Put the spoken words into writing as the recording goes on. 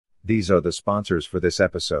These are the sponsors for this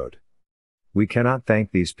episode. We cannot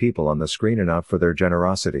thank these people on the screen enough for their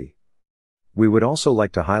generosity. We would also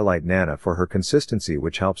like to highlight Nana for her consistency,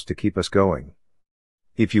 which helps to keep us going.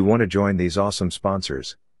 If you want to join these awesome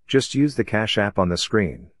sponsors, just use the Cash App on the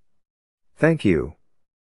screen. Thank you.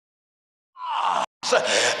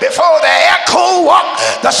 Before the echo walk,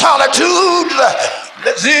 the solitude,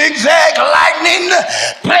 the zigzag lightning,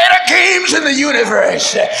 play the games in the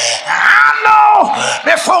universe. I know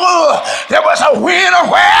before there was a wind or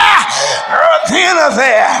where, or then or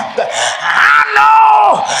there.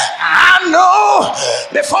 I know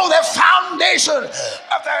before the foundation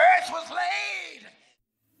of the earth was laid.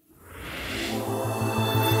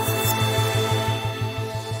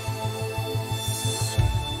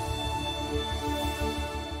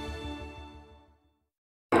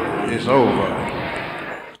 Is over.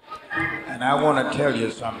 And I want to tell you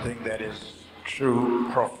something that is true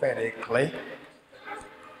prophetically,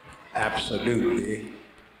 absolutely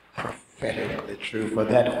prophetically true. For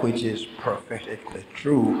that which is prophetically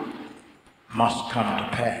true must come to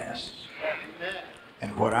pass.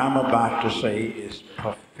 And what I'm about to say is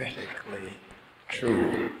prophetically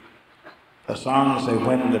true. The song says,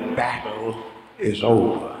 when the battle is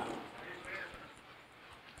over,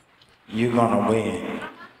 you're going to win.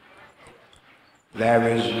 There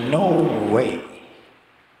is no way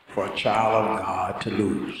for a child of God to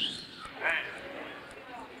lose.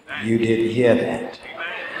 You didn't hear that.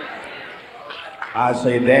 I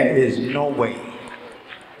say there is no way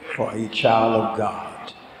for a child of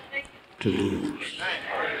God to lose.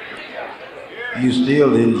 You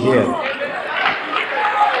still didn't hear that.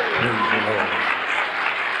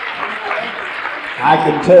 I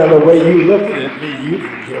can tell the way you looking at me, you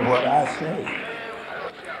didn't hear what I say.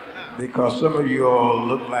 Because some of you all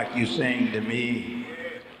look like you're saying to me,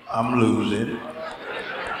 I'm losing.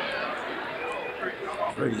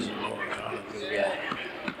 Praise the Lord. Hallelujah.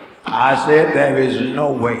 I said there is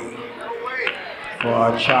no way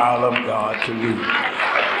for a child of God to lose.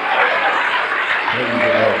 Praise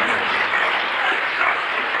the Lord.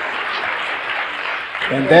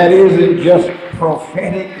 And that isn't just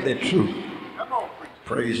prophetically true.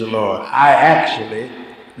 Praise the Lord. I actually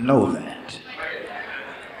know that.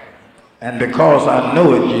 And because I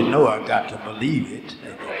know it, you know I got to believe it.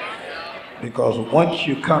 Because once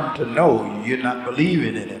you come to know, you're not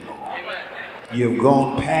believing anymore. You've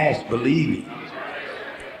gone past believing.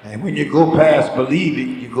 And when you go past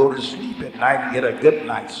believing, you go to sleep at night and get a good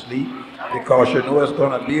night's sleep because you know it's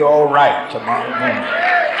going to be all right tomorrow morning.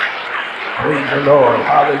 Praise the Lord.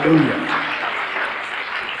 Hallelujah.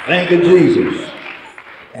 Thank you, Jesus.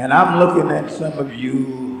 And I'm looking at some of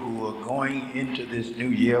you going into this new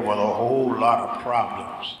year with a whole lot of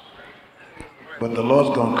problems. But the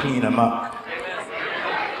Lord's going to clean them up.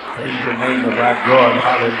 Praise the name of our God.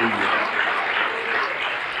 Hallelujah.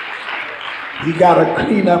 He got a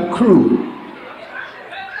clean-up crew.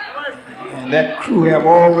 And that crew have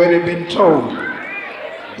already been told,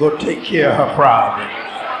 go take care of her problems.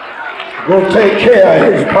 Go take care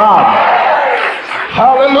of his problems.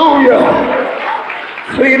 Hallelujah.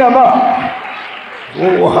 Clean them up.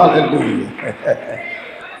 Oh, hallelujah.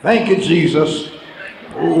 Thank you, Jesus.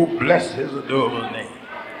 Oh, bless his adorable name.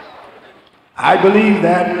 I believe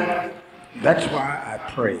that. That's why I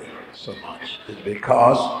pray so much. It's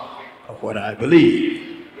because of what I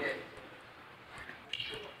believe.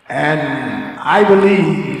 And I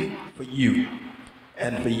believe for you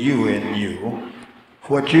and for you and you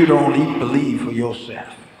what you don't even believe for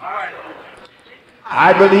yourself.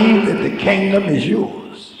 I believe that the kingdom is yours.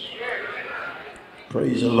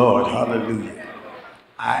 Praise the Lord. Hallelujah.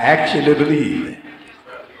 I actually believe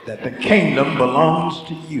that the kingdom belongs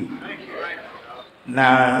to you.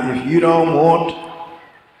 Now, if you don't want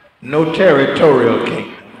no territorial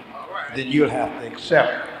kingdom, then you'll have to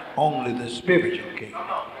accept only the spiritual kingdom.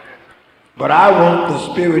 But I want the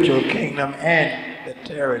spiritual kingdom and the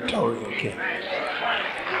territorial kingdom.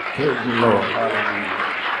 Praise the Lord. Hallelujah.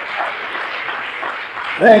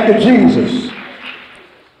 Thank you, Jesus.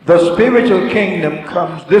 The spiritual kingdom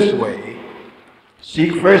comes this way.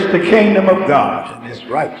 Seek first the kingdom of God and his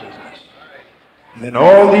righteousness. And then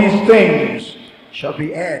all these things shall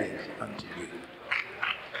be added unto you.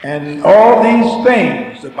 And all these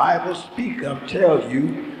things the Bible speaks of tells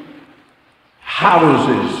you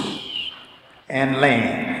houses and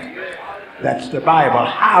land. That's the Bible.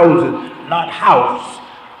 Houses, not house,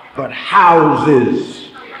 but houses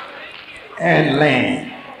and land.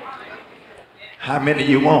 How many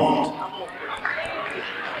you want?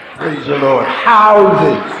 Praise the Lord.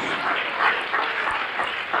 Houses.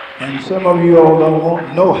 And some of you all don't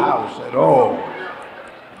want no house at all.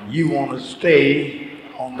 You want to stay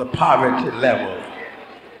on the poverty level.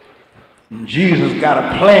 And Jesus got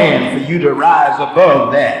a plan for you to rise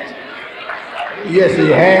above that. Yes, he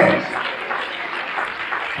has.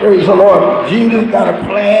 Praise the Lord. Jesus got a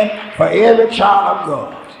plan for every child of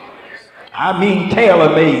God. I mean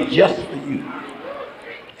tailor-made just for you.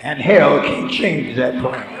 And hell can't change that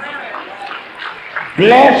plan.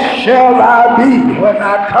 Blessed shall I be when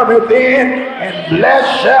I cometh in, and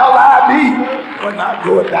blessed shall I be when I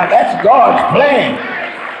goeth out. That's God's plan.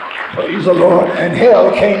 Praise the Lord. And hell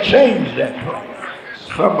can't change that plan.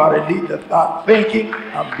 Somebody needs to start thinking,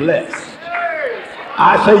 I'm blessed.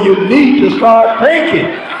 I say you need to start thinking,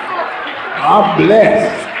 I'm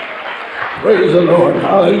blessed. Praise the Lord.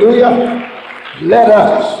 Hallelujah. Let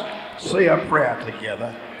us say a prayer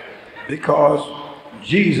together, because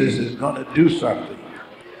Jesus is going to do something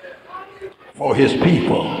for his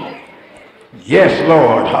people. Yes,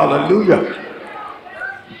 Lord. Hallelujah.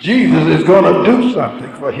 Jesus is going to do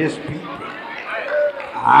something for his people.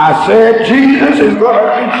 I said Jesus is going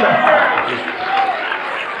to do something.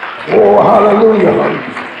 Oh, hallelujah.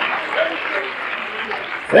 Hallelujah.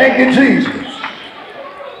 Thank you, Jesus.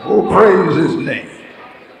 Oh, praise his name.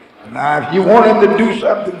 Now, if you want him to do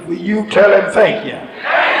something for you, tell him thank you.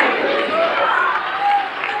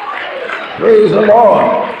 Praise the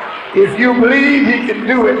Lord. If you believe he can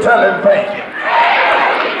do it, tell him thank you.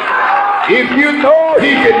 If you know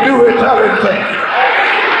he can do it, tell him thank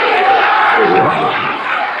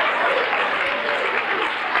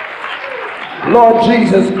you. Lord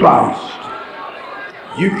Jesus Christ,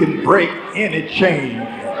 you can break any chain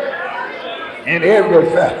and every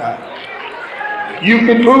fetter. You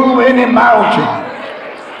can move any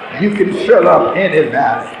mountain. You can fill up any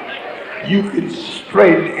valley. You can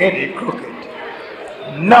straighten any crooked.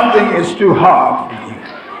 Nothing is too hard for you.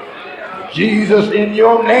 Jesus, in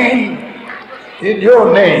your name,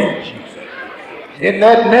 Jesus. In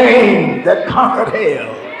that name that conquered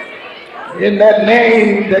hell. In that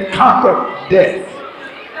name that conquered death.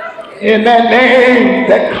 In that name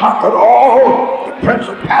that conquered all the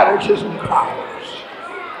principalities and powers.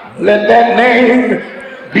 Let that name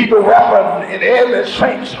be the weapon in every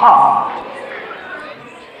saint's heart,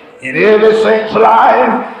 in every saint's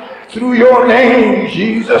life. Through your name,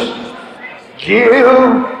 Jesus, give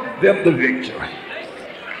them the victory.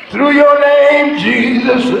 Through your name,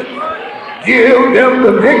 Jesus, give them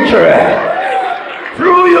the victory.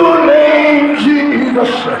 Through your name, Jesus,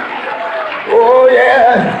 oh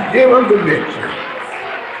yeah, give them the victory.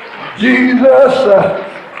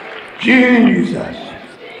 Jesus,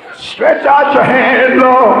 stretch out your hand,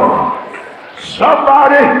 Lord.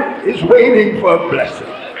 Somebody is waiting for a blessing.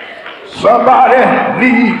 Somebody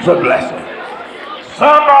needs a blessing.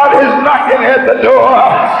 Somebody's knocking at the door.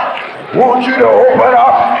 Want you to open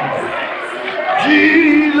up.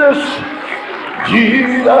 Jesus,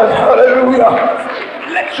 hallelujah.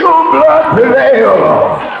 Let your blood prevail,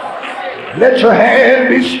 Lord. Let your hand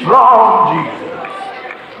be strong,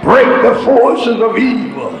 Jesus. Break the forces of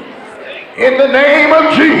evil. In the name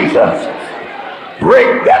of Jesus,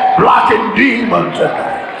 break that blocking demon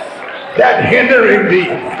tonight, that hindering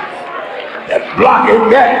demon, that blocking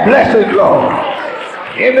that blessed Lord.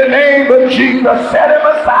 In the name of Jesus, set him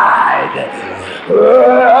aside.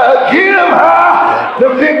 Give her the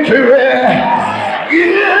victory.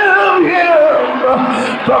 Give him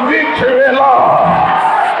the victory, Lord.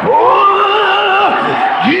 Oh,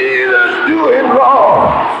 Jesus, do it,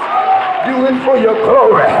 Lord. Do it for your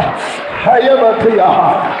glory. To your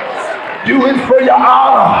heart. Do it for your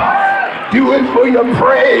honor. Do it for your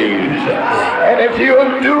praise. And if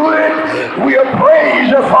you'll do it, we'll praise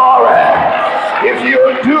you for it. If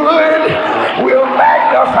you'll do it, we'll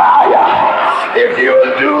magnify you. If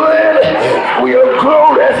you'll do it, we'll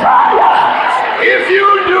glorify you. If you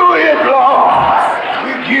do it, Lord,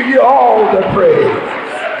 we give you all the praise.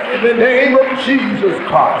 In the name of Jesus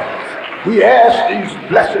Christ, we ask these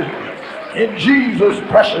blessings in Jesus'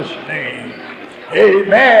 precious name.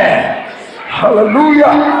 Amen. Hallelujah.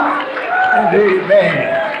 And amen.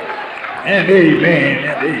 And amen.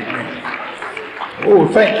 And amen. Oh,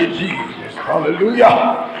 thank you, Jesus.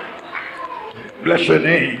 Hallelujah. Bless your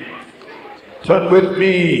name. Turn with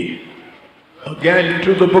me again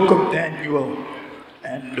to the book of Daniel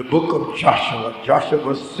and the book of Joshua.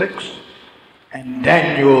 Joshua 6 and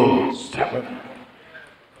Daniel 7.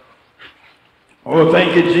 Oh,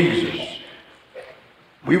 thank you, Jesus.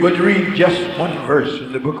 We would read just one verse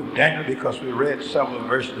in the book of Daniel because we read several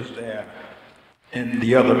verses there in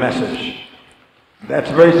the other message.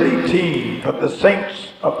 That's verse 18. But the saints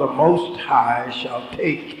of the Most High shall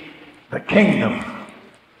take the kingdom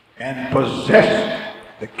and possess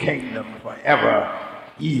the kingdom forever,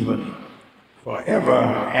 even forever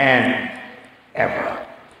and ever.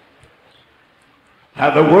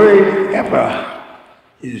 Now the word ever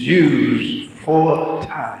is used 4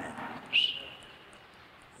 times.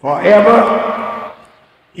 Forever,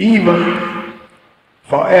 even,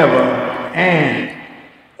 forever, and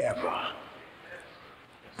ever.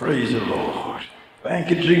 Praise the Lord. Thank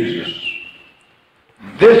you, Jesus.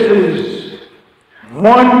 This is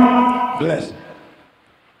one blessing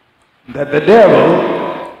that the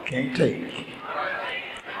devil can't take.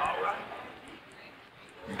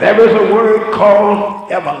 There is a word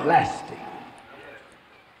called everlasting,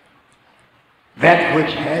 that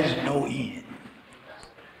which has no end.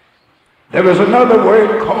 There is another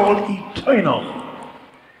word called eternal,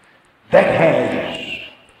 that has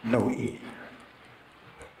no end.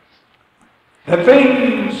 The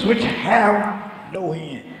things which have no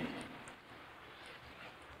end,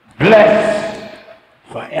 blessed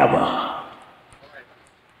forever.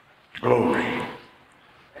 Glory.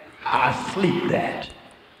 I sleep that.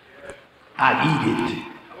 I eat it.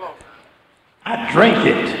 I drink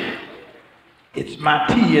it. It's my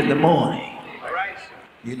tea in the morning.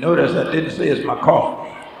 You notice I didn't say it's my coffee.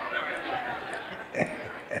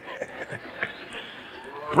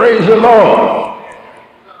 Praise the Lord.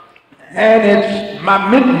 And it's my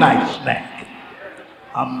midnight snack.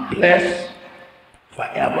 I'm blessed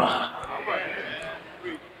forever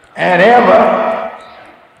and ever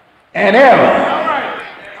and ever.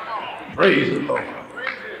 Praise the Lord.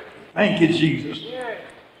 Thank you, Jesus.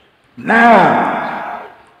 Now,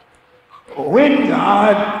 when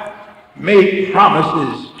God made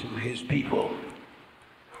promises to his people,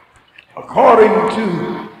 according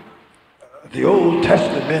to the Old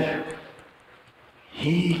Testament,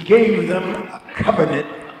 he gave them a covenant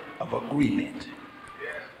of agreement.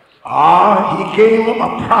 He gave them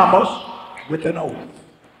a promise with an oath.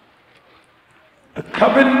 The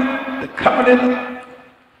covenant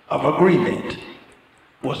of agreement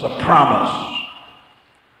was a promise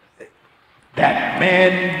that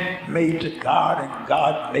man made to God and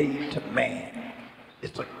God made to man.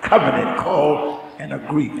 It's a covenant called an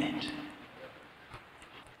agreement.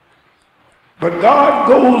 But God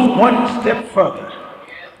goes one step further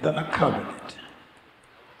than a covenant.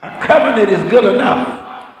 A covenant is good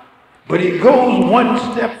enough, but he goes one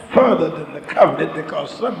step further than the covenant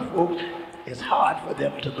because some folks, it's hard for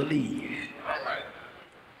them to believe.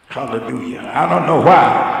 Hallelujah. I don't know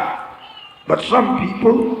why, but some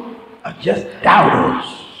people are just doubters.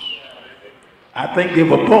 I think they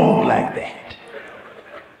were born like that.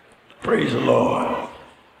 Praise the Lord.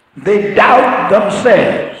 They doubt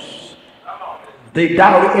themselves. They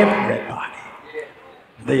doubt everybody.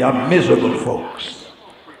 They are miserable folks.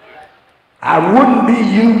 I wouldn't be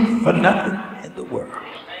you for nothing in the world.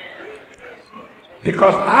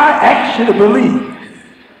 Because I actually believe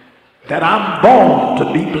that I'm born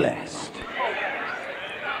to be blessed.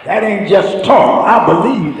 That ain't just talk. I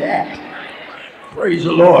believe that. Praise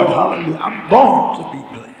the Lord. Hallelujah. I'm born to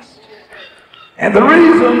be blessed. And the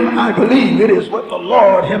reason I believe it is what the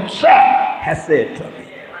Lord himself has said to me.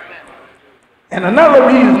 And another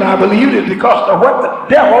reason I believe it is because of what the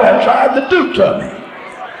devil has tried to do to me.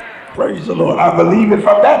 Praise the Lord. I believe it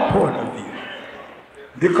from that point of view.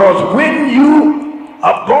 Because when you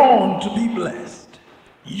are born to be blessed,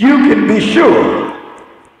 you can be sure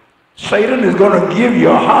Satan is going to give you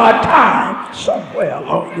a hard time somewhere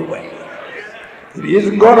along the way. It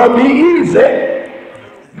isn't going to be easy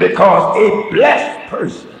because a blessed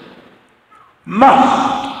person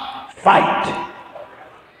must fight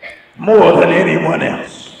more than anyone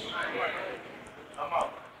else.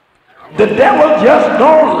 The devil just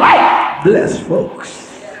don't like blessed folks.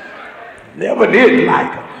 Never did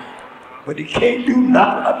like them, but he can't do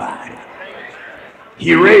nothing about it.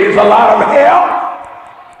 He raised a lot of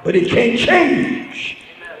hell, but he can't change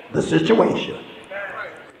the situation.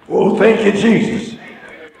 Oh, thank you, Jesus.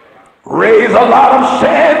 Raised a lot of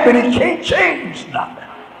sand, but he can't change nothing.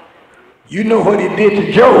 You know what he did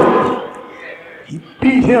to Job? He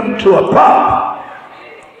beat him to a pulp,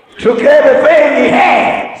 took everything he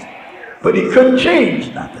had, but he couldn't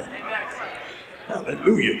change nothing.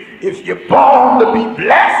 Hallelujah. If you're born to be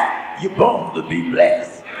blessed, you're born to be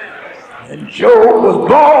blessed. And Job was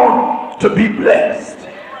born to be blessed.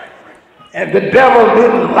 And the devil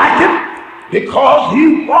didn't like it because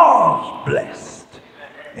he was blessed.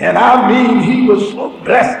 And I mean he was so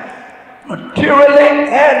blessed materially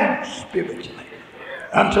and spiritually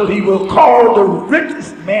until he was called the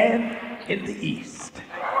richest man in the East.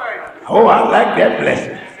 Oh, I like that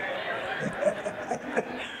blessing.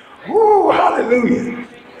 Oh, hallelujah.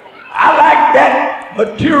 I like that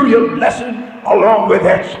material blessing along with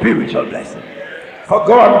that spiritual blessing. For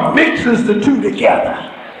God mixes the two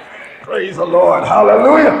together. Praise the Lord.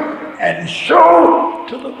 Hallelujah. And show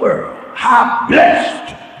to the world how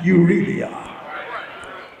blessed you really are.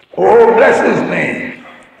 Oh, bless his name.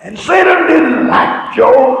 And Satan didn't like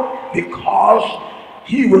Job because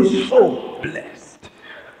he was so blessed.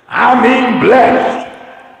 I mean blessed,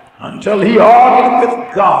 until he argued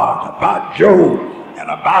with God about Job and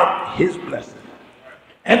about his blessing.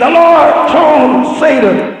 And the Lord told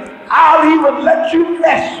Satan, I'll even let you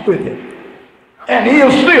mess with him, and he'll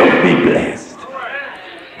still be blessed.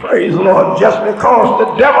 Praise the Lord. Just because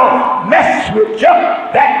the devil messes with you,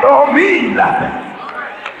 that don't mean nothing.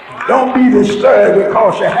 Don't be disturbed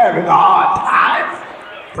because you're having a hard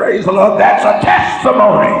time. Praise the Lord. That's a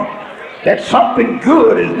testimony that something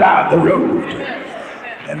good is down the road.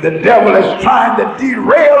 And the devil is trying to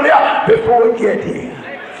derail you before it gets here.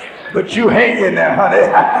 But you hang in there,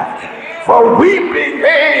 honey. For weeping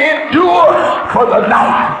may endure for the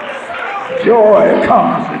night. Joy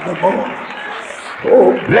comes in the morning.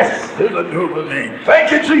 Oh, blessed is the noble name.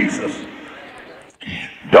 Thank you, Jesus.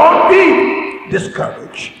 Don't be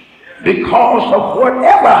discouraged because of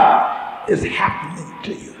whatever is happening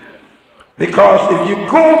to you. Because if you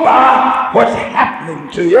go by what's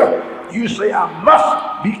happening to you, you say, I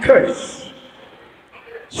must be cursed.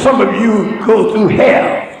 Some of you go through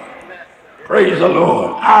hell. Praise the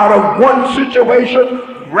Lord. Out of one situation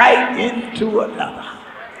right into another.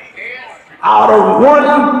 Out of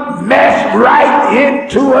one mess right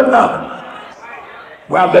into another.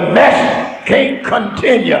 Well, the mess can't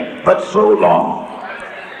continue but so long.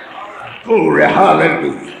 Glory,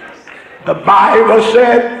 hallelujah. The Bible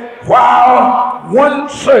said, while one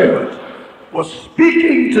servant was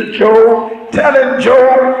speaking to Job, telling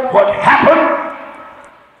Job what happened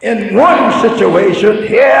in one situation,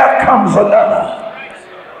 here comes another,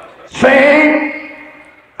 saying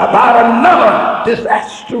about another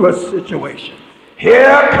disastrous situation.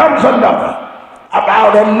 Here comes another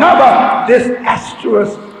about another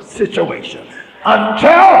disastrous situation,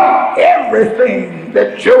 until everything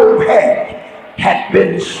that Job had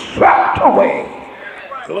been swept away.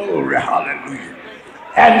 Glory, hallelujah.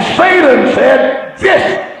 And Satan said,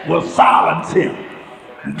 this will silence him.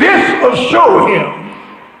 This will show him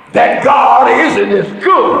that God isn't as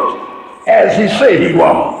good as he said he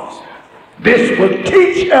was. This will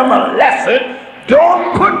teach him a lesson.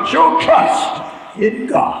 Don't put your trust in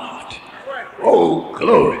God. Oh,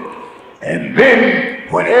 glory. And then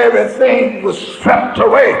when everything was swept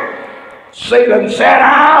away, Satan sat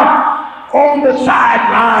out on the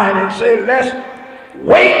sideline and said, let's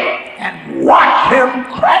wait and watch him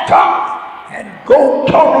crack up and go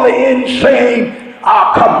totally insane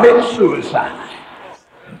or commit suicide.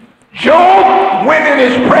 Job went in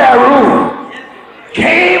his prayer room,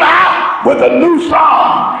 came out with a new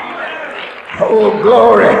song. Oh,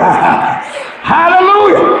 glory.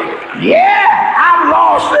 Hallelujah. Yeah, I've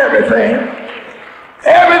lost everything.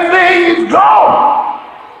 Everything is gone.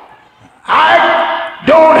 I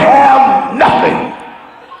don't have nothing.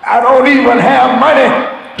 I don't even have money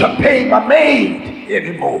to pay my maid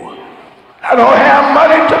anymore. I don't have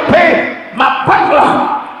money to pay my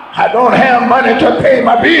butler. I don't have money to pay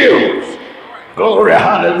my bills. Glory,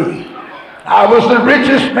 hallelujah. I was the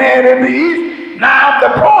richest man in the East. Now I'm the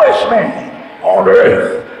poorest man on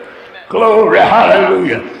earth. Glory,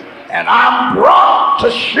 hallelujah. And I'm brought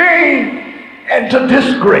to shame and to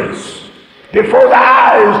disgrace before the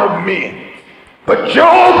eyes of men. But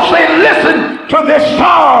Job said, listen to this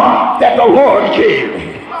song that the Lord gave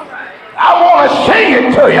me. I want to sing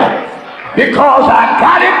it to you because I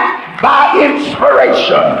got it by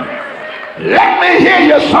inspiration. Let me hear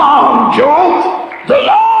your song, Job. The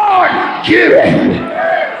Lord giveth,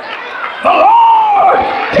 the Lord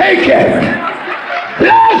taketh.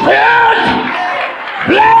 Blessed,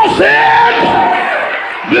 blessed,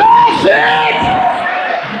 blessed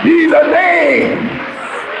be the name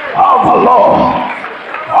of the Lord.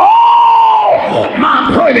 Oh, my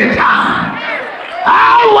appointed time,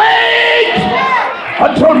 I'll wait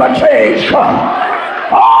until my change comes.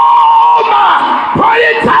 Oh, my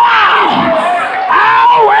appointed time,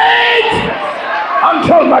 I'll wait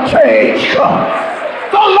until my change comes.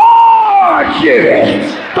 The Lord giveth,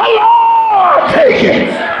 the Lord taketh.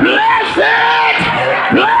 Blessed,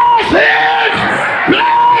 blessed,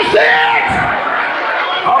 blessed.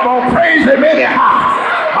 I'm going to praise him anyhow.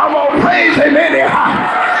 I'm going to praise him anyhow.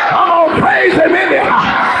 I'm going to praise him anyhow.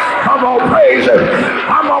 I'm going to praise him.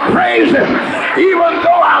 I'm going to praise him. Even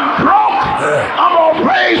though I'm broke, I'm going to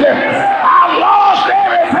praise him. I've lost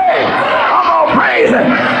everything. I'm going to praise him.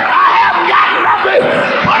 I haven't got nothing,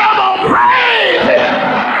 but I'm going to praise him.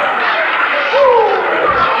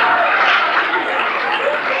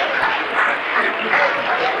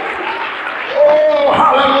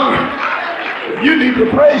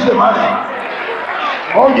 to praise him, honey.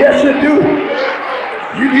 Oh, yes, you do.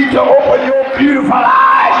 You need to open your beautiful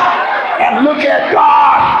eyes and look at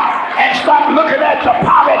God and stop looking at your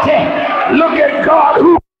poverty. Look at God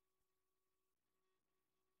who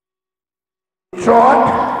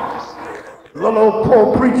short, little old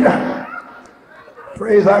poor preacher.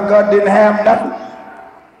 Praise our God, didn't have nothing.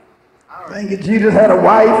 Thank you, Jesus had a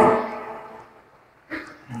wife,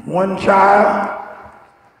 one child,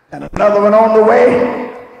 and another one on the way.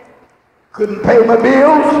 Couldn't pay my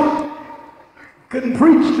bills. Couldn't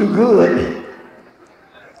preach too good.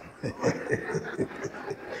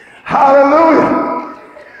 Hallelujah.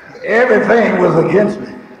 Everything was against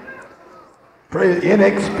me. Praise,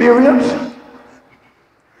 inexperience.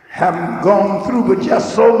 Haven't gone through but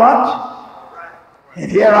just so much. And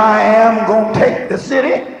here I am going to take the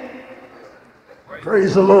city.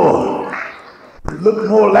 Praise the Lord. It looked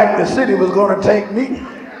more like the city was going to take me.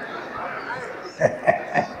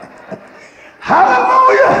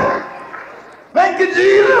 Hallelujah. Thank you,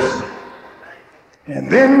 Jesus. And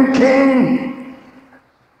then came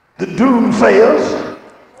the doomsayers,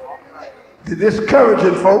 the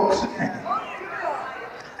discouraging folks.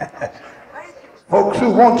 Folks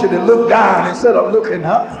who want you to look down instead of looking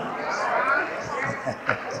up.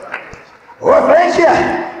 Well, thank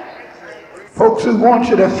you. Folks who want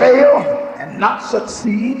you to fail and not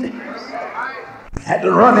succeed. Had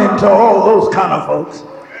to run into all those kind of folks.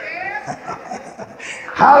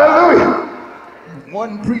 Hallelujah.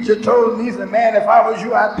 One preacher told me, he said, man, if I was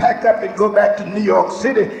you, I'd pack up and go back to New York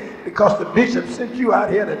City because the bishop sent you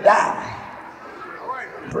out here to die.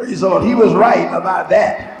 Praise the Lord. He was right about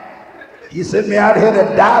that. He sent me out here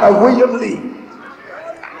to die to William Lee.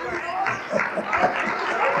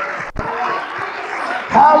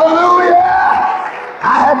 Hallelujah.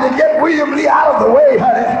 I had to get William Lee out of the way,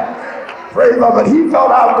 honey. Praise the Lord. But he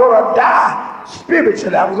thought I was going to die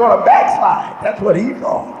spiritually. I was going to backslide. That's what he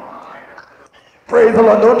thought. Praise the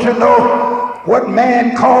Lord. Don't you know what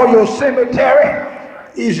man call your cemetery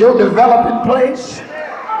is your developing place?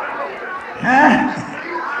 Huh?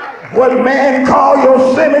 What man call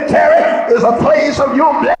your cemetery is a place of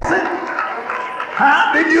your blessing?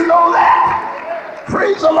 Huh? Did you know that?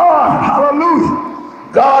 Praise the Lord.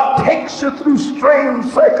 Hallelujah. God takes you through strange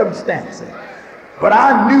circumstances. But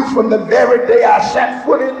I knew from the very day I set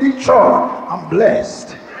foot in Detroit, I'm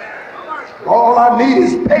blessed. All I need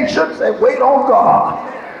is patience and wait on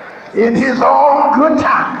God. In his own good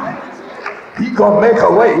time, he's going to make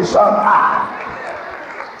a way somehow.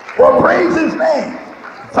 Well, praise his name.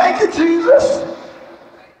 Thank you, Jesus.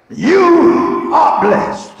 You are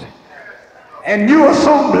blessed. And you are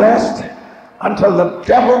so blessed until the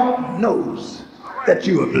devil knows that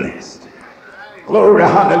you are blessed. Glory,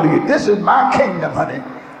 hallelujah. This is my kingdom, honey.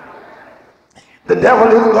 The devil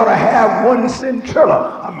isn't going to have one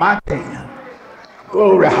scintilla of my kingdom.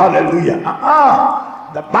 Glory, hallelujah.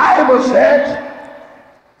 The Bible says,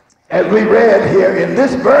 as we read here in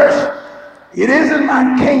this verse, it isn't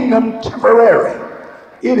my kingdom temporary.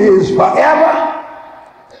 It is forever,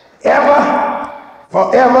 ever,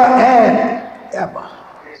 forever and ever.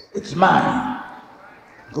 It's mine.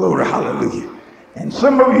 Glory, hallelujah. And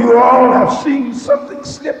some of you all have seen something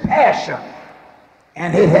slip past you,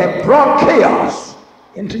 and it has brought chaos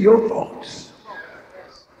into your thoughts.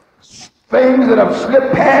 Things that have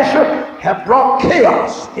slipped past you have brought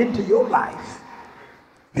chaos into your life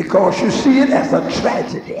because you see it as a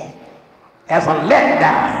tragedy, as a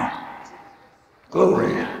letdown.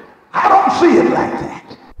 Glory. I don't see it like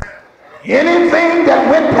that. Anything that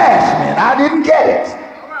went past me and I didn't get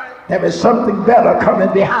it, there is something better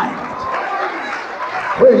coming behind it.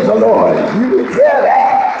 Praise the Lord. You will hear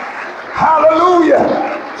that. Hallelujah.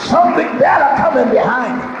 Something better coming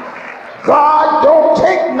behind it. God don't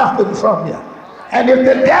take nothing from you. And if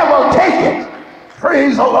the devil take it,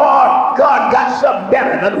 praise the Lord, God got something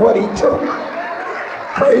better than what he took.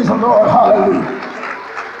 Praise the Lord. Hallelujah.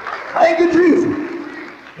 Thank you, Jesus.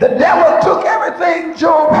 The devil took everything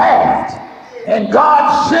Job had, and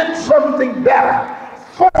God sent something better.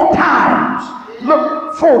 4 times.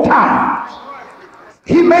 Look, 4 times.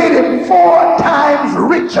 He made him 4 times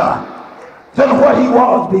richer than what he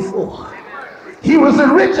was before. He was the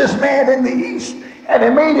richest man in the East, and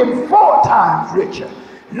it made him 4 times richer.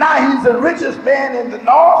 Now he's the richest man in the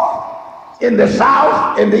North, in the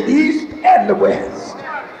South, in the East, and the West.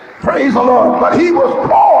 Praise the Lord. But he was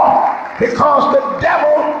poor because the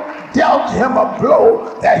devil dealt him a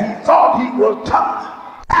blow that he thought he would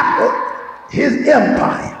topple his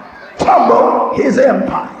empire. Tumble his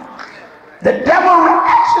empire. The devil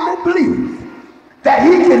actually believes that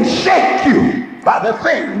he can shake you by the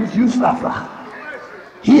things you suffer.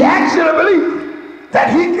 He actually believes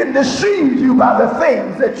that he can deceive you by the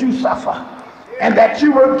things that you suffer, and that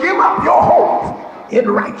you will give up your hope in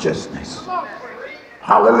righteousness.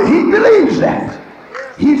 Hallelujah. He believes that.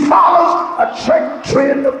 He follows a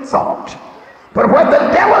trend of thought. But what the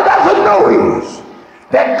devil doesn't know is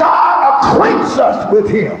that God acquaints us with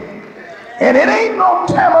him. And it ain't no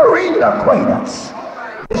tambourine acquaintance.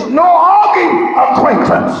 It's no organ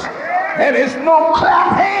acquaintance. And it's no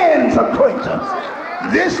clap hands acquaintance.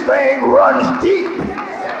 This thing runs deep.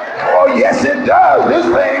 Oh, yes, it does. This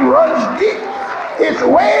thing runs deep. It's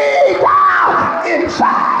way down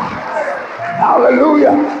inside.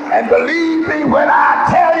 Hallelujah. And believe me when I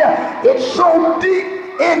tell you, it's so deep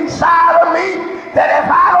inside of me that if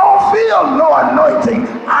I don't feel no anointing,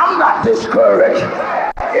 I'm not discouraged.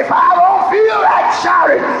 If I don't feel like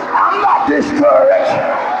shouting, I'm not discouraged.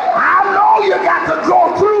 I know you got to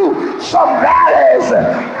go through some valleys.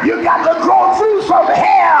 You got to go through some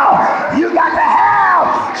hell. You got to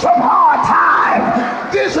have some hard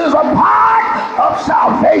times. This is a part of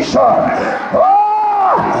salvation.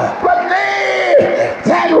 Oh, but they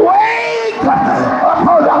that wait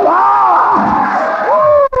upon the Lord.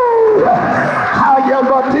 Woo!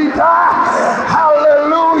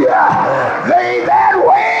 Hallelujah. They that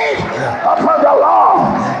wait upon the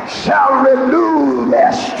Lord shall renew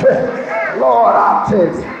their strength. Lord, I tell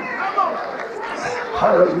you.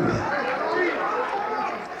 Hallelujah.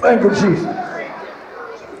 Thank you, Jesus.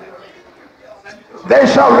 They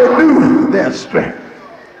shall renew their strength.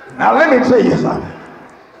 Now let me tell you something.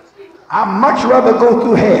 I'd much rather go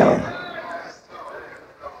through hell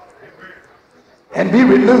and be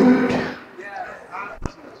renewed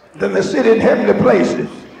than to sit in heavenly places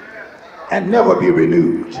and never be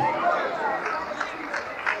renewed.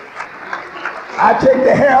 I take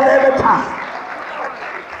the hell every time.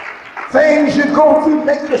 Things you go through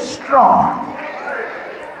make you strong.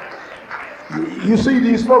 You see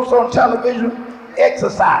these folks on television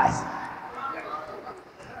exercise,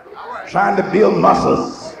 trying to build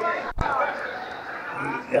muscles,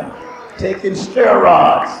 taking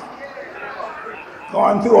steroids,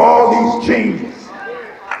 going through all these changes,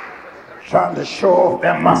 trying to show off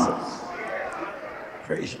their muscles.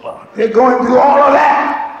 Praise the Lord. They're going through all of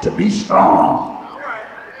that to be strong.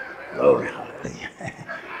 Glory, hallelujah.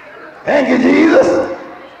 Thank you, Jesus.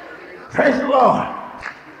 Praise the Lord.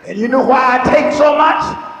 And you know why I take so much?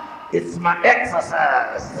 It's my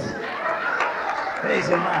exercise. Praise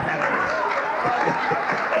the Lord.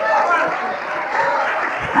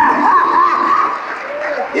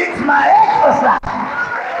 It's my exercise.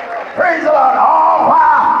 Praise the Lord. All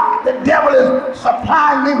while the devil is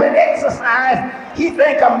supplying me with exercise, he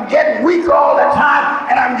thinks I'm getting weaker all the time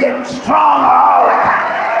and I'm getting stronger all the time.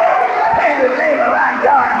 Praise the name of our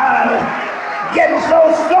God. Hallelujah. Getting so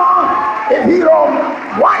strong, if he don't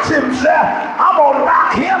watch himself, I'm going to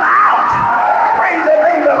knock him out. Praise the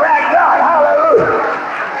name of our God. Hallelujah.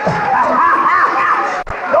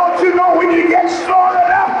 Don't you know when you get strong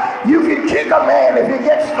enough, you can kick a man if you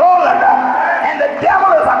get strong enough. And the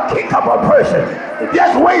devil is a kickable person.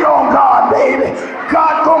 Just wait on God, baby.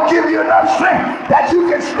 God gonna give you enough strength that you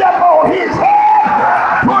can step on his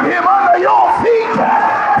head, put him under your feet,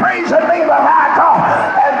 praise the name of our God,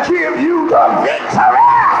 and give you the victory.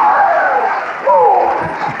 Ooh.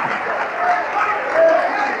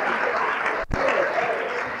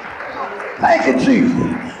 Thank you, Jesus.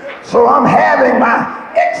 So I'm having my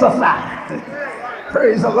exercise.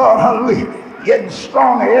 Praise the Lord, hallelujah. Getting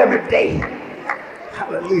stronger every day.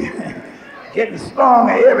 Hallelujah. Getting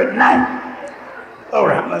stronger every night. All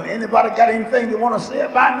right, anybody got anything you want to say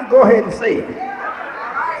about me? Go ahead and say it.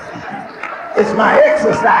 It's my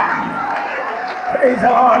exercise. Praise the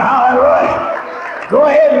Lord, hallelujah. Go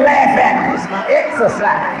ahead and laugh at me. It's my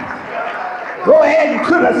exercise. Go ahead and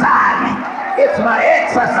criticize me. It's my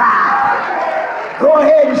exercise. Go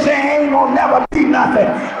ahead and say I ain't gonna never be nothing.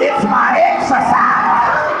 It's my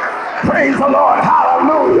exercise. Praise the Lord,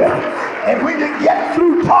 hallelujah. And when you get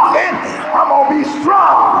through talking, I'm gonna be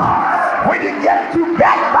strong. When you get through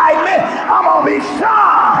backbiting, I'm gonna be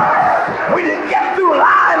strong. When you get through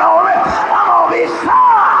lying on it, I'm gonna be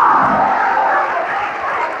strong.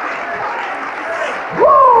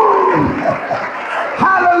 Woo!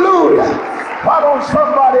 Hallelujah. Why don't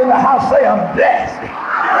somebody in the house say I'm blessed?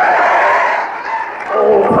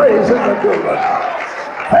 Oh, praise him the good Lord.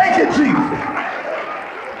 Thank you, Jesus.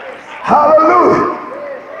 Hallelujah.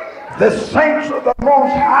 The saints of the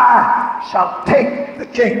Most High shall take the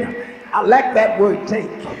kingdom. I like that word, take.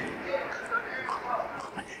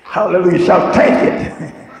 Hallelujah. Shall take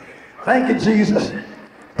it. Thank you, Jesus.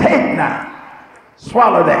 Take now.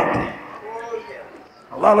 Swallow that.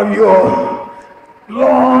 A lot of you are,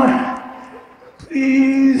 Lord,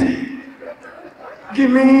 Please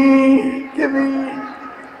give me.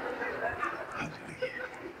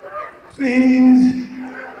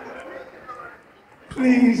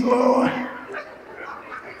 Please, Lord.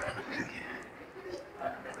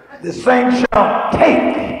 The saints shall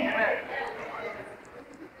take.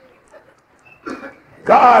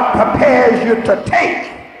 God prepares you to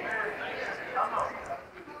take.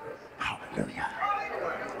 Hallelujah.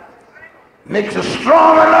 Makes you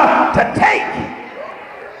strong enough to take.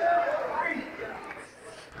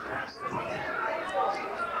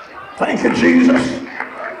 Thank you, Jesus.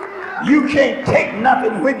 You can't take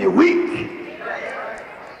nothing when you're weak.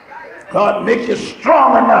 God makes you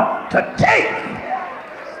strong enough to take.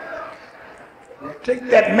 Take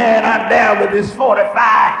that man out there with his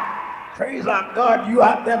 45. Praise our God, you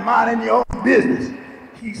out there minding your own business.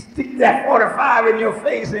 He stick that 45 in your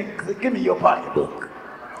face and say, give me your pocketbook.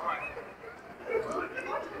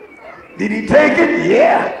 Did he take it?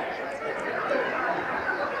 Yeah.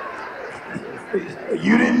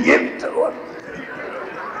 You didn't give it to him.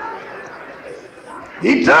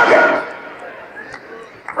 He took it.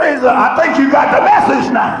 Praise the Lord. I think you got the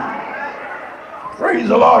message now. Praise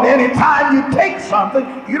the Lord. Anytime you take something,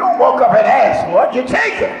 you don't walk up and ask for it, you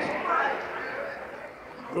take it.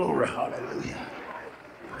 Glory, hallelujah.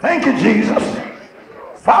 Thank you, Jesus.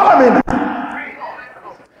 Follow me now.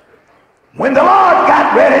 When the Lord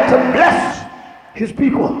got ready to bless his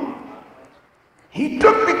people, he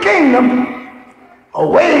took the kingdom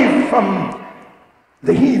away from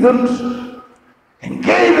the heathens and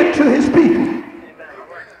gave it to his people.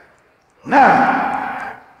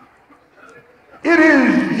 Now, it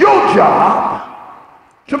is your job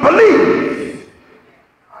to believe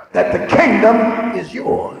that the kingdom is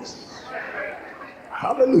yours.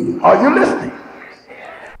 Hallelujah. Are you listening?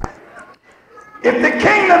 If the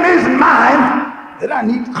kingdom is mine, then I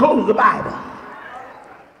need to close the Bible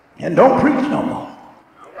and don't preach no more.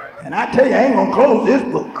 And I tell you, I ain't going to close this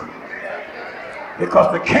book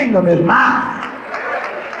because the kingdom is mine.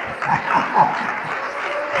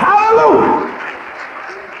 Hallelujah.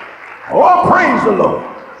 Oh, praise the Lord.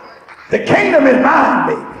 The kingdom is mine,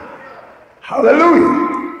 baby. Hallelujah.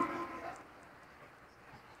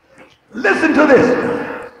 Listen to this.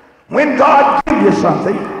 When God gives you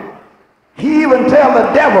something, he even tells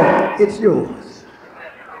the devil it's yours.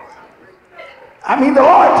 I mean, the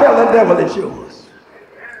Lord tells the devil it's yours.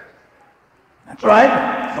 That's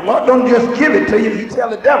right. The Lord don't just give it to you. He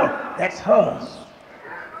tells the devil, that's hers.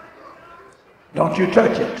 Don't you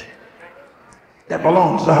touch it. That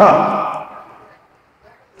belongs to her.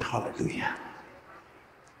 Hallelujah.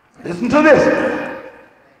 Listen to this.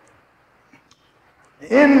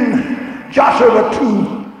 In Joshua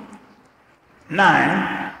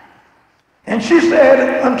 2:9, and she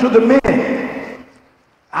said unto the men,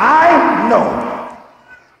 I know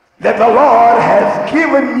that the Lord has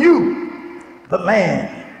given you the land.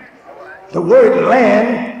 The word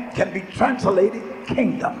land can be translated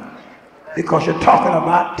kingdom because you're talking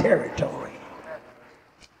about territory.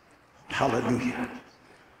 Hallelujah.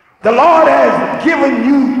 The Lord has given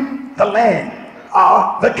you the land,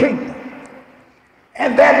 the kingdom,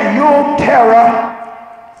 and that your terror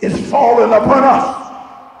is falling upon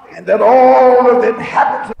us, and that all of the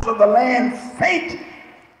inhabitants of the land faint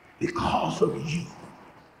because of you.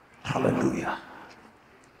 Hallelujah.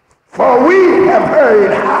 For we have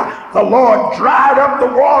heard how the Lord dried up the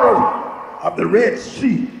waters of the Red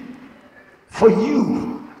Sea for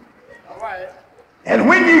you. And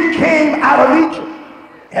when you came out of Egypt,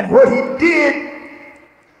 and what he did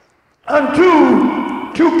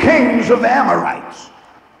unto two kings of the Amorites,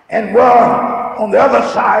 and were on the other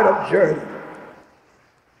side of Jordan,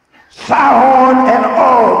 Sihon and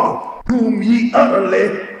Og, whom ye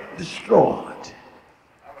utterly destroyed.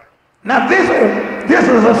 Now this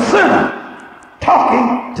is a sinner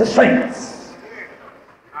talking to saints.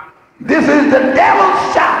 This is the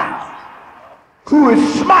devil's child who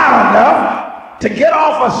is smart enough to get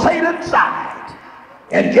off of Satan's side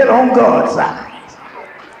and get on God's side.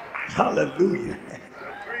 Hallelujah.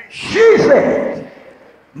 She said,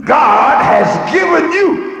 God has given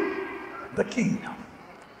you the kingdom.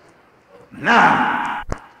 Now,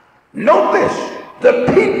 note this. The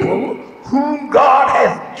people whom God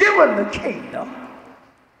has given the kingdom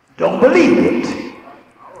don't believe it.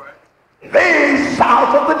 They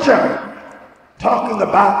south of the Jordan, talking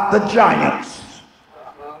about the giants,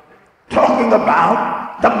 talking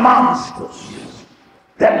about the monsters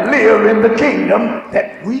that live in the kingdom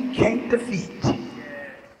that we can't defeat.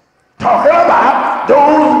 Talking about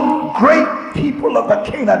those great people of the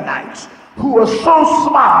Canaanites who are so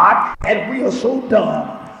smart and we are so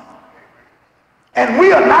dumb. And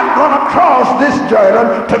we are not going to cross this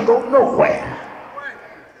Jordan to go nowhere.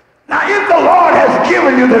 Now, if the Lord has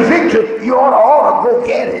given you the victory, you ought to go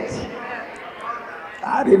get it.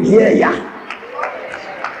 I didn't hear ya.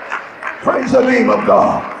 Praise the name of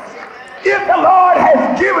God. If the Lord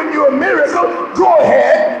has given you a miracle, go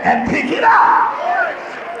ahead and pick it up.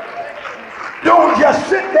 Don't just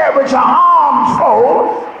sit there with your arms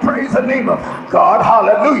folded. Praise the name of God.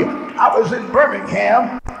 Hallelujah. I was in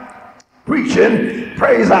Birmingham preaching,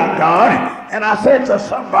 praise our God, and I said to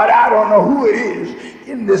somebody, I don't know who it is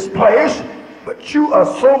in this place, but you are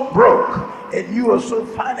so broke and you are so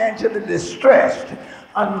financially distressed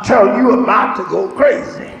until you're about to go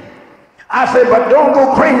crazy. I said, but don't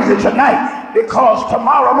go crazy tonight, because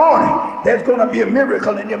tomorrow morning there's going to be a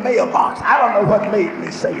miracle in your mailbox. I don't know what made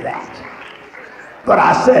me say that, but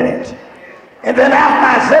I said it. And then after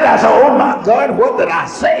I said it, I said, oh my God, what did I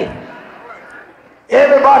say?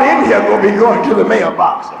 Everybody in here will be going to the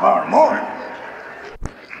mailbox tomorrow morning.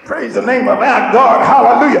 Praise the name of our God,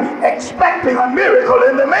 hallelujah, expecting a miracle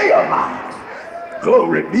in the mailbox.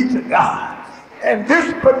 Glory be to God. And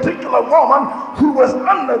this particular woman who was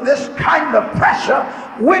under this kind of pressure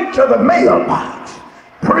went to the mailbox.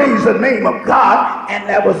 Praise the name of God. And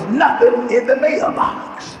there was nothing in the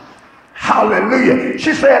mailbox. Hallelujah.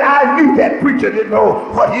 She said, I knew that preacher didn't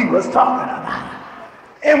know what he was talking about.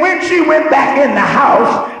 And when she went back in the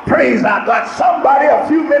house, praise our God, somebody a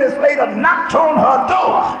few minutes later knocked on her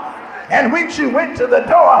door. And when she went to the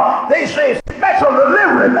door, they say, special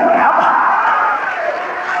delivery, ma'am.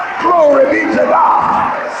 Glory be to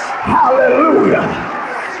God. Hallelujah.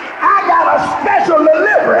 I got a special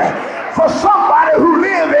delivery for somebody who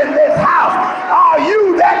lives in this house. Are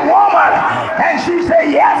you that woman? And she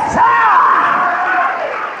said, yes, sir.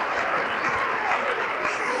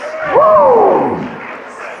 Woo!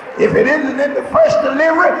 If it isn't in the first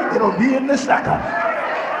delivery, it'll be in the second.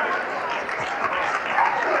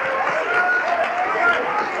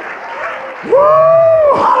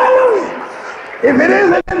 Woo! Hallelujah. If it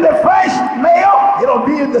isn't in the first mail, it'll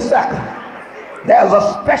be in the second. There's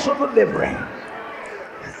a special delivery.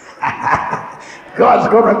 God's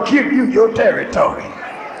going to give you your territory.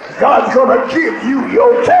 God's going to give you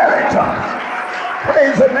your territory.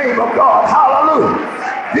 Praise the name of God. Hallelujah.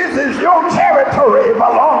 This is your territory. It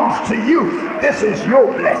belongs to you. This is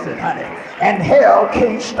your blessing, honey. And hell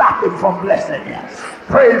can't stop him from blessing you.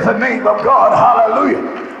 Praise the name of God.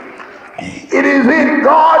 Hallelujah. It is in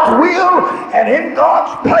God's will and in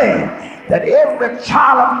God's plan that every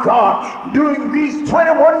child of God during these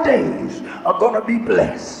 21 days are going to be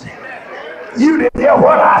blessed. You didn't hear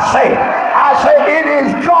what I said. I said it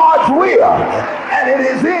is God's will and it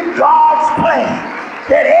is in God's plan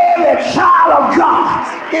that every child of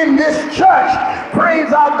God in this church,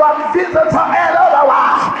 praise our God, visitor and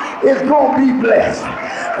otherwise, is going to be blessed.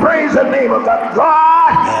 Praise the name of God.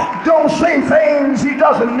 God don't say things he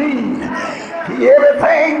doesn't mean.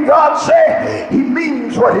 Everything God said, he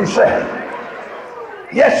means what he said.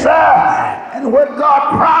 Yes, sir. And what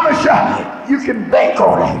God promised you, you can bank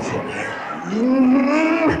on it.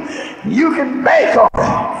 You can bank on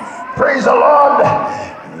it. Praise the Lord.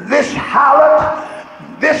 This harlot,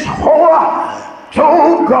 this whore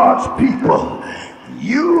told God's people,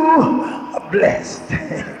 you are blessed.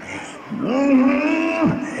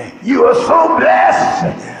 You are so blessed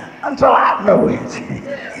until I know it.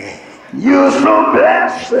 You are so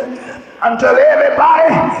blessed until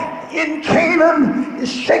everybody in Canaan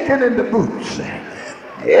is shaking in the boots.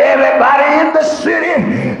 Everybody in the city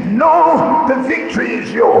knows the victory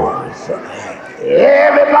is yours.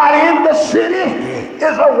 Everybody in the city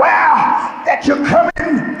is aware that you're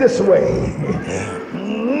coming this way.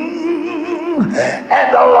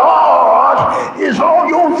 And the Lord is on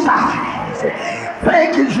your side.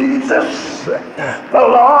 Thank you, Jesus. The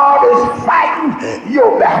Lord is fighting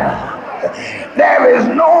your battle. There is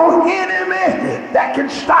no enemy that can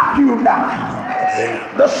stop you now.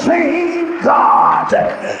 The same God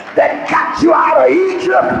that got you out of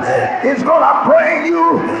Egypt is going to bring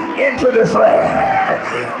you into this land.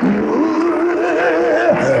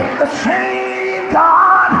 The same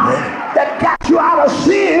God that got you out of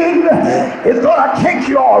sin is going to take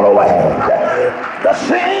you all the way. The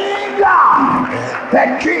same God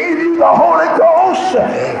that gave you the Holy Ghost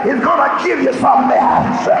is going to give you something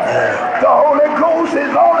else. The Holy Ghost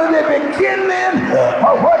is only the beginning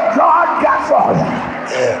of what God got for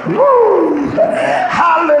you. Woo!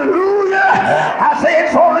 Hallelujah! I say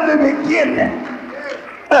it's only the beginning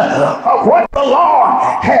of what the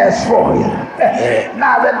Lord has for you.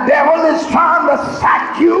 Now the devil is trying to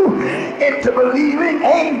sack you into believing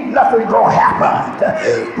ain't nothing gonna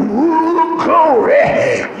happen. Ooh,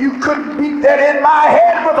 glory. You couldn't be that in my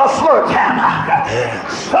head with a sledgehammer.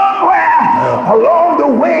 Somewhere along the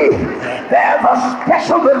way, there's a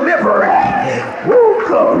special deliverer. Oh,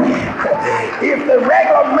 glory. If the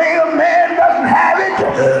regular mailman doesn't have it,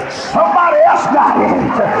 somebody else got it.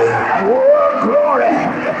 Oh, glory.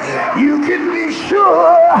 You can be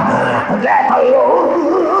sure that the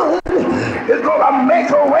Lord is going to make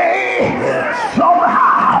a way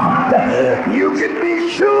somehow. You can be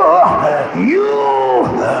sure you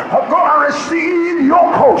are going to receive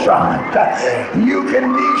your portion. You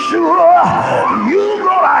can be sure you're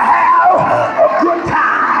going to have a good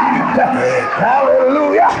time.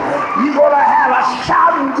 Hallelujah. You're going to have a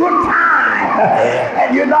shouting good time.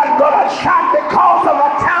 And you're not going to shout because of a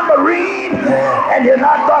tambourine. And you're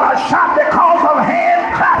not going to shout because of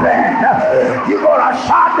hand clapping. You're going to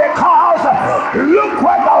shout because look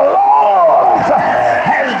what the Lord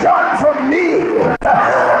has done for me.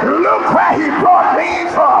 Look where he brought me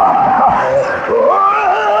from.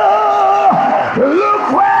 Oh,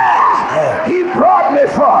 look where he brought me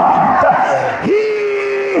from.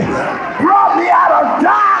 He brought me out of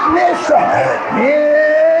darkness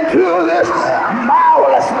into this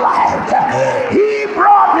marvelous light. He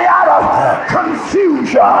brought me out of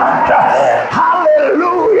confusion.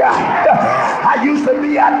 Hallelujah. I used to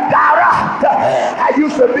be a doubter. I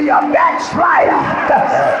used to be a backslider.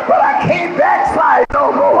 But I can't backslide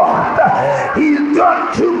no more. He's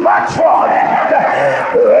done too much for me.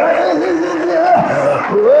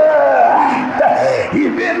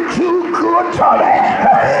 He's been too good to me.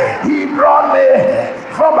 He brought me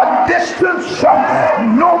from a distance.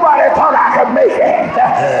 Nobody thought I could make it.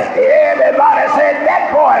 Everybody said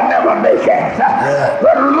that boy never make it.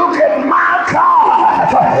 But look at my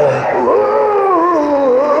God. Ooh,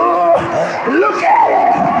 look at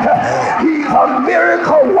it. He's a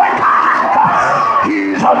miracle worker.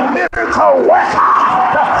 He's a miracle worker.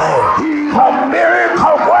 He's a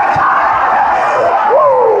miracle worker.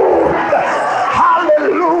 Woo.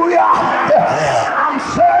 Hallelujah. I'm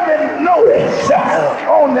serving notice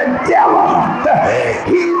on the devil.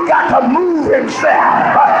 He's got to move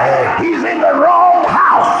himself. He's in the wrong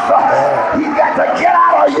house. He's got to get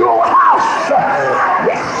out of your house.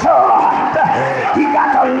 Yes, sir. He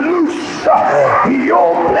got to loose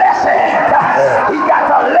your blessing. He got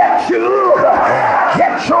to let you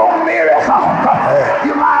get your miracle.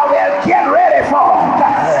 You might well get ready for it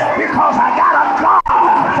because I got a God,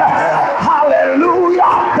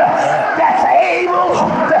 hallelujah, that's able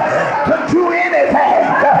to do anything.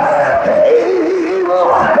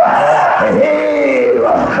 Able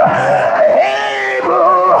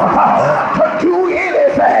to do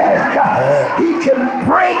anything. He can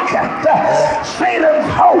break Satan's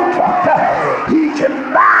hope. He can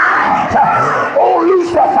bind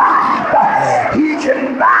Lucifer. He can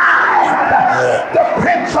bind the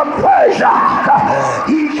Prince of Persia.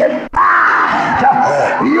 He can bind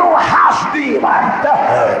your house demon,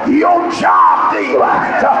 your job demon,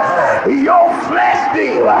 your flesh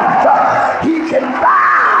demon. He can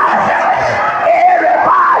bind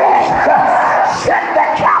everybody, set the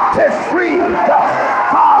captive free.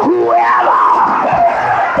 For whoever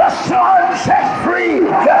the Son sets free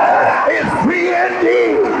is free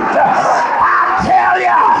indeed. I tell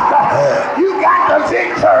you, you got the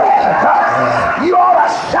victory. You ought to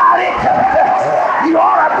shout it. You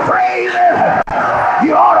ought to praise it.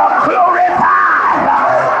 You ought to glorify.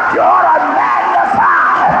 You ought to magnify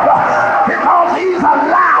because he's a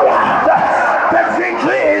liar. The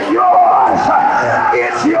victory is yours.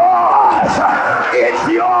 It's yours. It's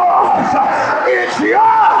yours. It's yours.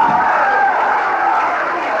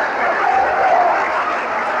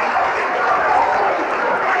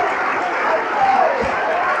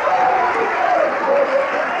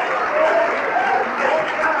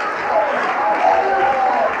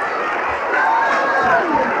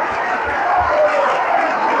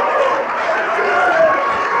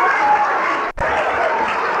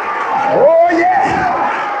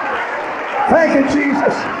 Thank you,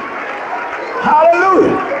 Jesus.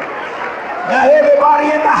 Hallelujah. Now, everybody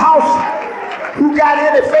in the house who got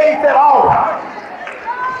any faith at all,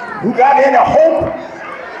 who got any hope,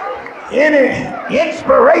 any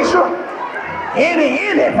inspiration,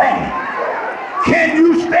 anything, can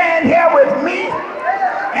you stand here with me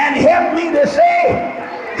and help me to say,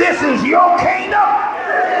 this is your kingdom?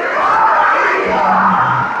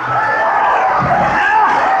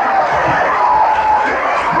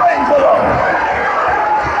 Praise the Lord.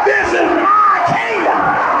 This is my kingdom.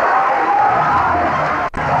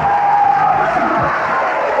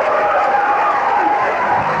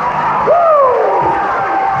 Woo!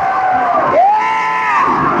 Yeah!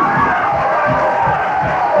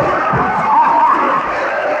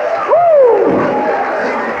 Woo!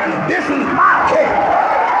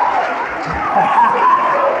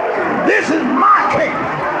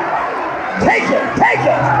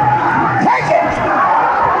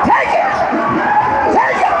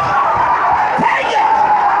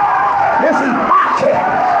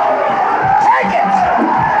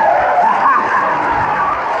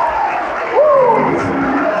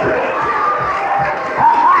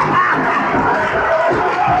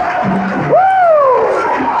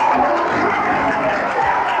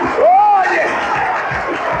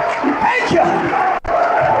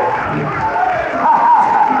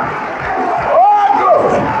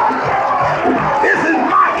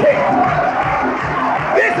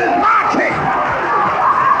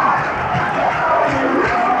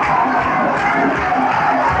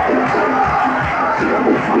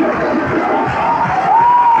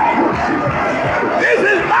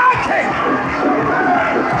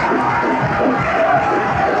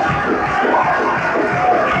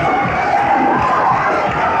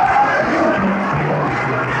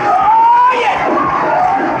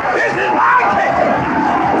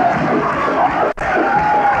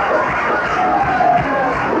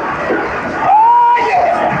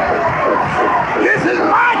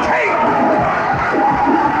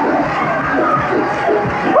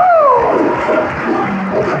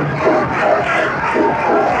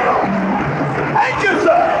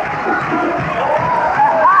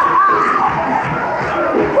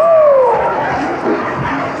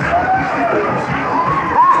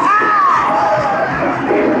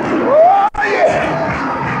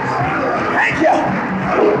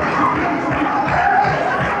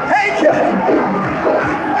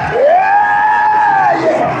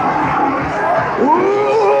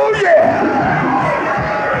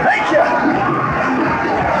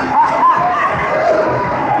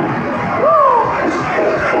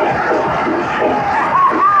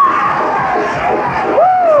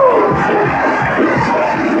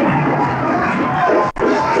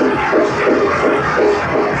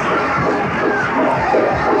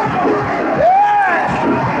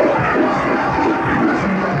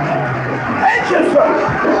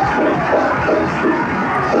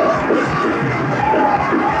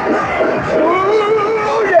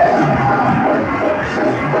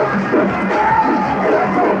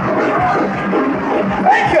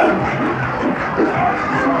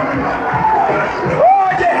 Amen.